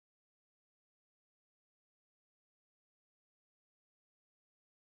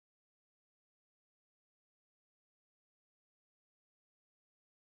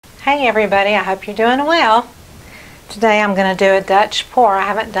Hey everybody, I hope you're doing well. Today I'm going to do a Dutch pour. I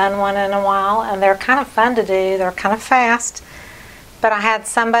haven't done one in a while and they're kind of fun to do. They're kind of fast. But I had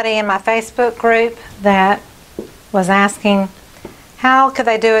somebody in my Facebook group that was asking how could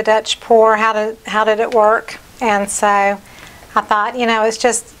they do a Dutch pour, how did it work? And so I thought, it's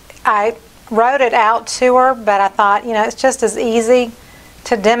just, I wrote it out to her, but I thought, it's just as easy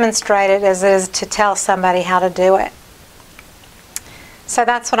to demonstrate it as it is to tell somebody how to do it. So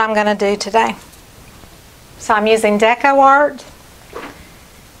that's what I'm going to do today. So I'm using DecoArt,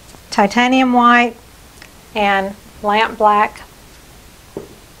 titanium white, and lamp black,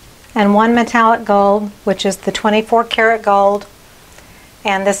 and one metallic gold, which is the 24 karat gold,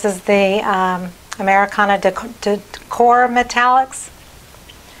 and this is the Americana DecorMetallics.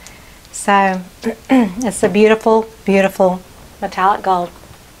 So it's a beautiful, beautiful metallic gold.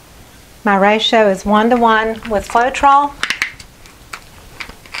 My ratio is 1:1 with Floetrol.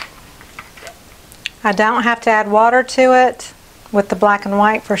 I don't have to add water to it with the black and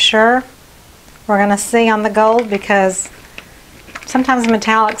white for sure. We're going to see on the gold because sometimes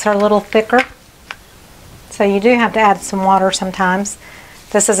metallics are a little thicker, so you do have to add some water sometimes.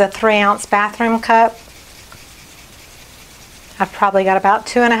 This is a 3-ounce bathroom cup. I've probably got about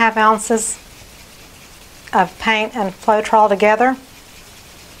 2.5 ounces of paint and Floetrol together.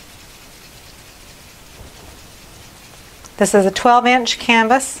 This is a 12-inch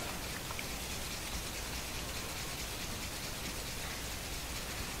canvas.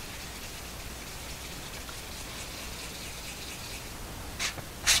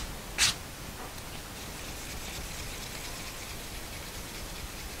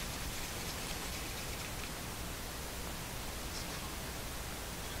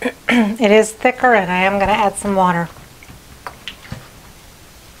 It is thicker and I am going to add some water.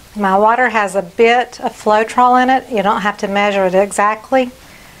 My water has a bit of Floetrol in it. You don't have to measure it exactly.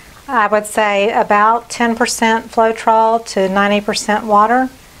 I would say about 10% Floetrol to 90% water,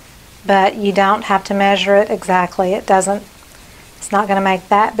 but you don't have to measure it exactly. It's not going to make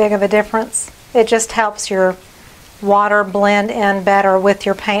that big of a difference. It just helps your water blend in better with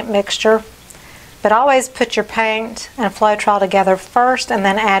your paint mixture. But always put your paint and Floetrol together first and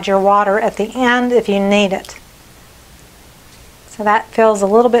then add your water at the end if you need it. So that feels a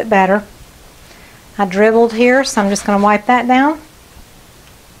little bit better. I dribbled here, so I'm just going to wipe that down.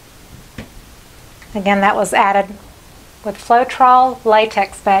 Again, that was added with Floetrol,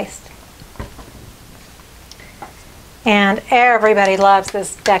 latex based. And everybody loves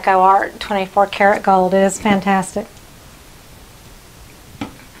this DecoArt 24 karat gold. It is fantastic.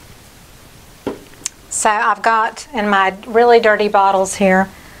 So I've got in my really dirty bottles here,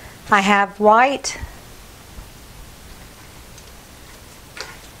 I have white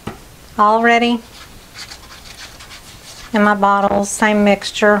already in my bottles, same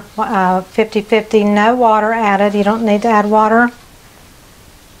mixture, 50-50, no water added. You don't need to add water.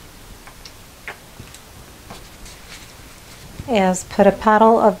 Is put a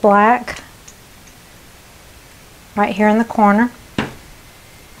puddle of black right here in the corner.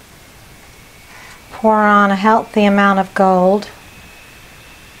 Pour on a healthy amount of gold.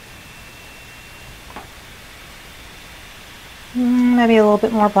 Maybe a little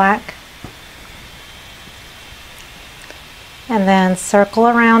bit more black. And then circle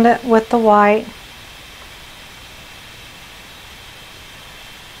around it with the white.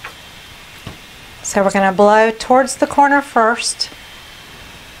 So we're going to blow towards the corner first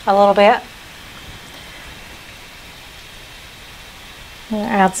a little bit. I'm going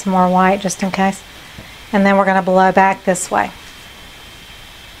to add some more white just in case. And then we're going to blow back this way.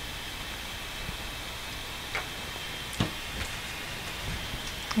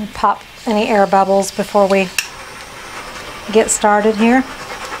 And pop any air bubbles before we get started here.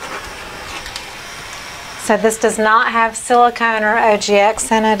 So this does not have silicone or OGX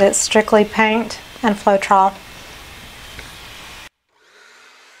in it. It's strictly paint and Floetrol.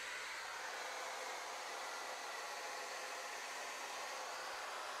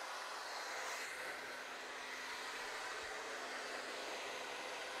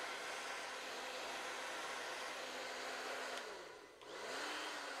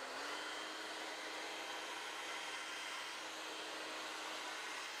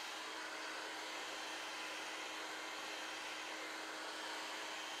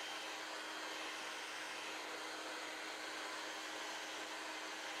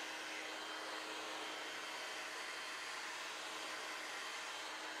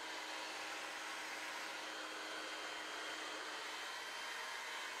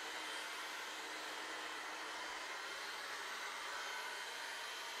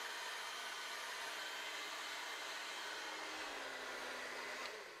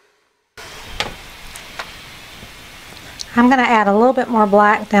 I'm going to add a little bit more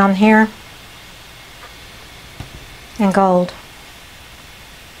black down here and gold.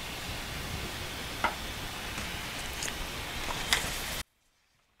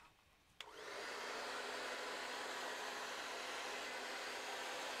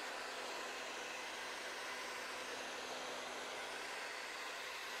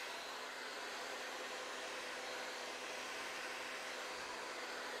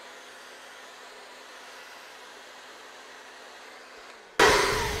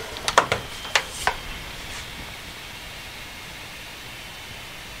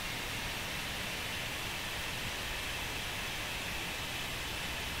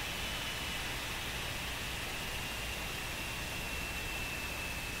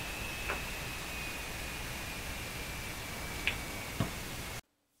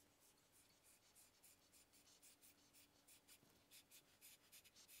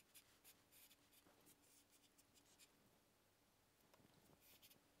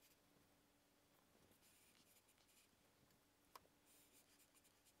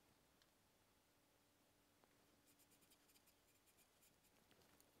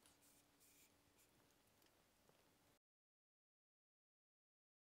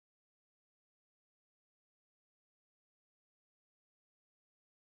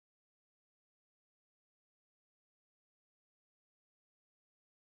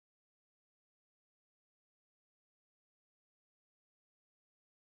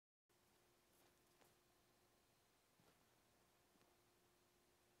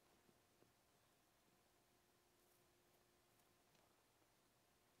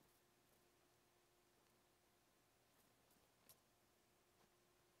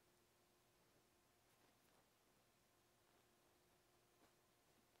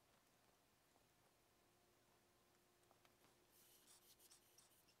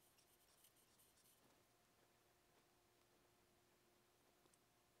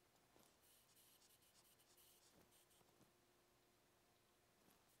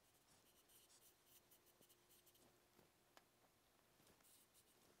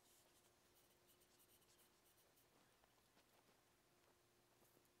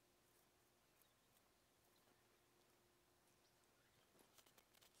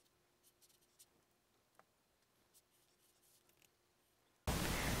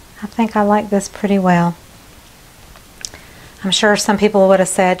 I think I like this pretty well. I'm sure some people would have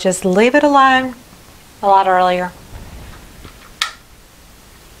said just leave it alone a lot earlier.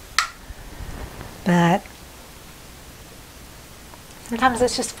 But sometimes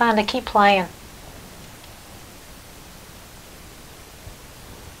it's just fun to keep playing.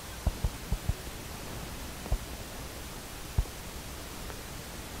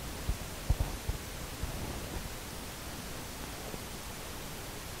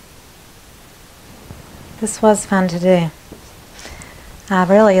 This was fun to do. I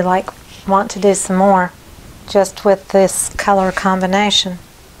really want to do some more just with this color combination.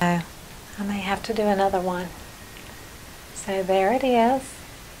 So I may have to do another one. So there it is.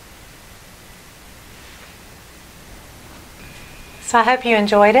 So I hope you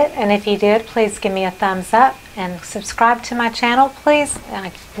enjoyed it, and if you did, please give me a thumbs up and subscribe to my channel, please.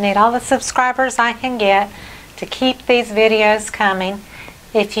 I need all the subscribers I can get to keep these videos coming.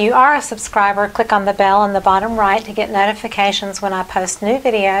 If you are a subscriber, click on the bell in the bottom right to get notifications when I post new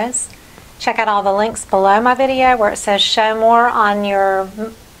videos. Check out all the links below my video where it says show more on your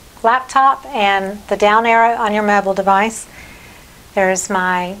laptop and the down arrow on your mobile device. There's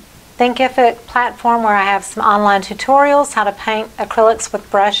my Thinkific platform where I have some online tutorials how to paint acrylics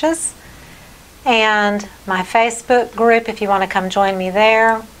with brushes, and my Facebook group if you want to come join me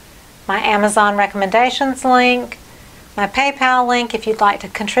there, my Amazon recommendations link, my PayPal link if you'd like to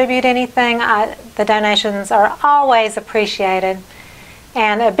contribute anything. The donations are always appreciated.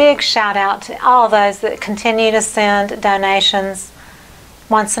 And a big shout out to all those that continue to send donations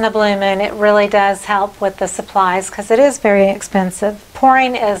once in a blue moon. It really does help with the supplies because it is very expensive.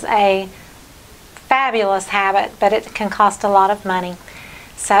 Pouring is a fabulous habit, but it can cost a lot of money.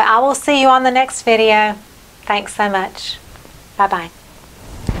 So I will see you on the next video. Thanks so much. Bye-bye.